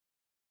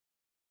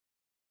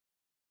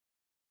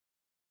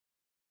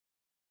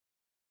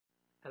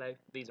Hello,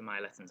 these are my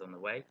lessons on the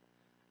way.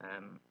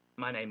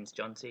 My name's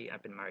Jonty.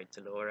 I've been married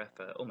to Laura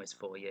for almost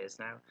 4 years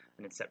now,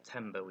 and in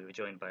September we were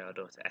joined by our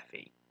daughter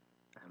Effie.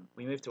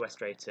 We moved to West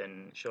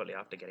Drayton shortly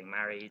after getting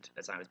married,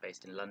 as I was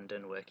based in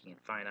London working in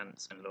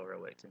finance and Laura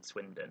worked in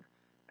Swindon,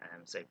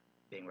 so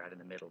being right in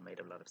the middle made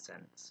a lot of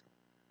sense.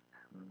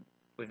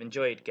 We've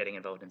enjoyed getting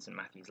involved in St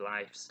Matthew's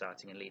life,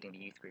 starting and leading the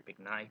youth group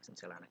Ignite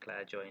until Anna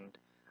Claire joined,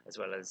 as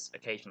well as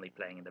occasionally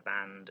playing in the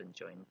band and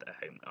joined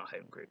our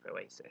home group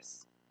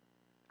Oasis.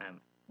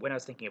 When I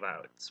was thinking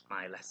about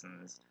my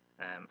lessons,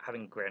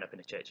 having grown up in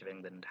a Church of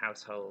England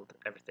household,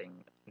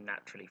 everything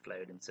naturally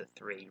flowed into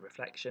three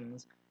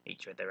reflections,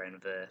 each with their own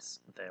verse,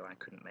 though I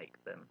couldn't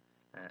make them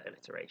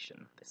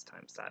alliteration this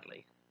time,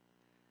 sadly.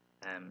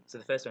 So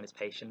the first one is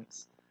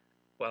patience.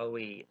 While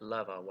we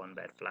love our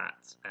one-bed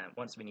flat,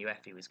 once we knew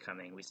Effie was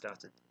coming, we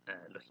started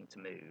looking to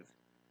move.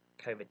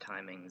 COVID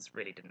timings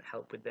really didn't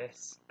help with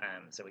this,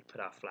 so we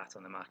put our flat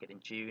on the market in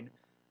June,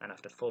 and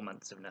after 4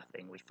 months of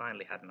nothing, we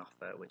finally had an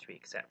offer which we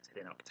accepted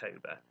in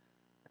October.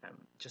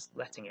 Just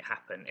letting it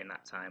happen in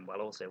that time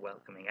while also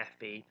welcoming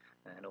Effie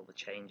and all the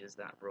changes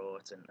that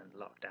brought and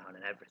lockdown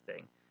and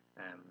everything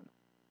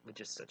was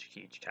just such a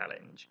huge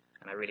challenge.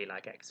 And I really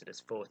like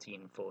Exodus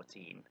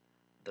 14:14.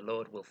 The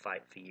Lord will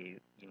fight for you,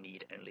 you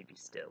need only be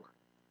still.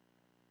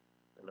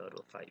 The Lord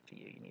will fight for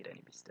you, you need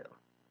only be still.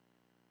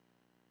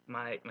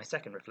 My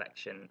second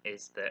reflection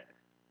is that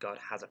God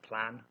has a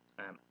plan,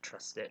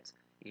 trust it,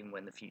 even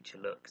when the future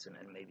looks and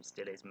maybe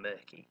still is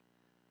murky.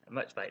 And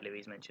much like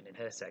Louise mentioned in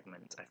her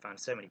segment, I found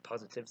so many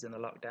positives in the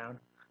lockdown,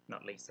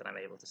 not least that I'm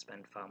able to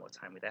spend far more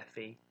time with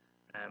Effie.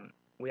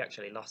 We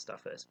actually lost our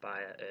first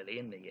buyer early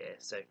in the year,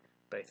 so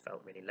both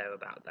felt really low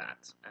about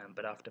that.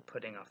 But after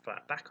putting our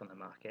flat back on the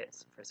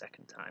market for a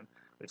second time,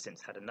 we've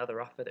since had another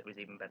offer that was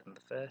even better than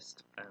the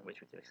first, which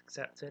we've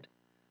accepted.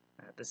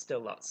 There's still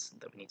lots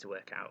that we need to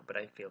work out, but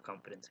I feel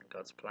confident in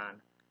God's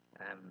plan.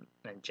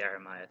 And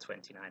Jeremiah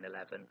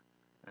 29:11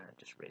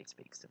 just really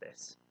speaks to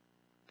this.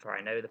 For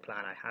I know the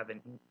plan I have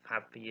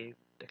for you,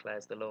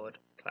 declares the Lord,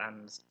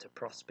 plans to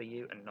prosper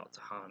you and not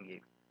to harm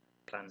you,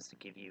 plans to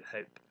give you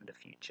hope and a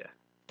future.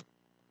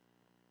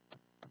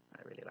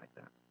 I really like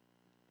that.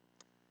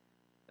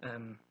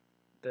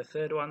 The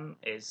third one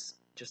is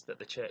just that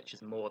the church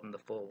is more than the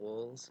four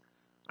walls.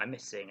 I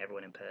miss seeing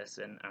everyone in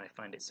person, and I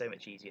find it so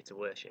much easier to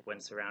worship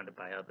when surrounded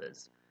by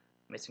others.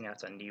 Missing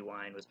out on new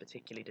wine was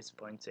particularly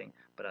disappointing,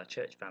 but our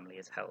church family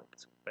has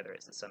helped, whether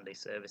it's the Sunday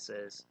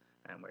services,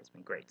 where it's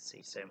been great to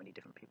see so many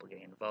different people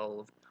getting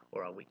involved,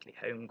 or our weekly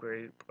home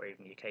group, or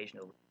even the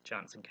occasional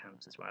chance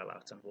encounters while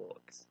out on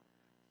walks.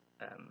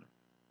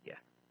 Yeah,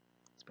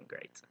 it's been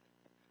great.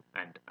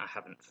 And I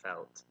haven't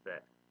felt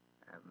that,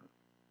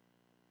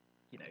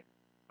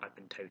 I've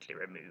been totally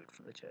removed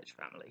from the church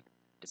family,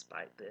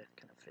 despite the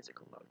kind of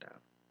physical lockdown.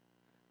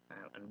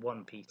 And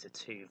 1 Peter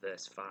 2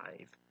 verse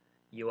 5,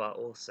 you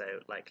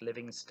also, like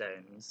living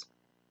stones,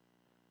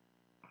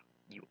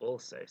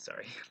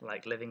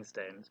 like living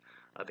stones,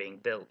 are being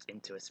built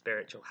into a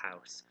spiritual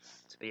house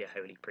to be a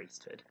holy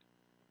priesthood.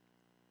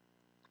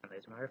 And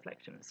those are my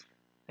reflections.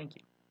 Thank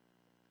you.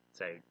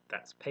 So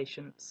that's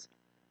patience,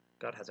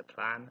 God has a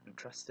plan and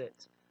trust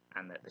it,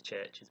 and that the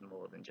church is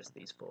more than just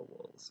these four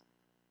walls.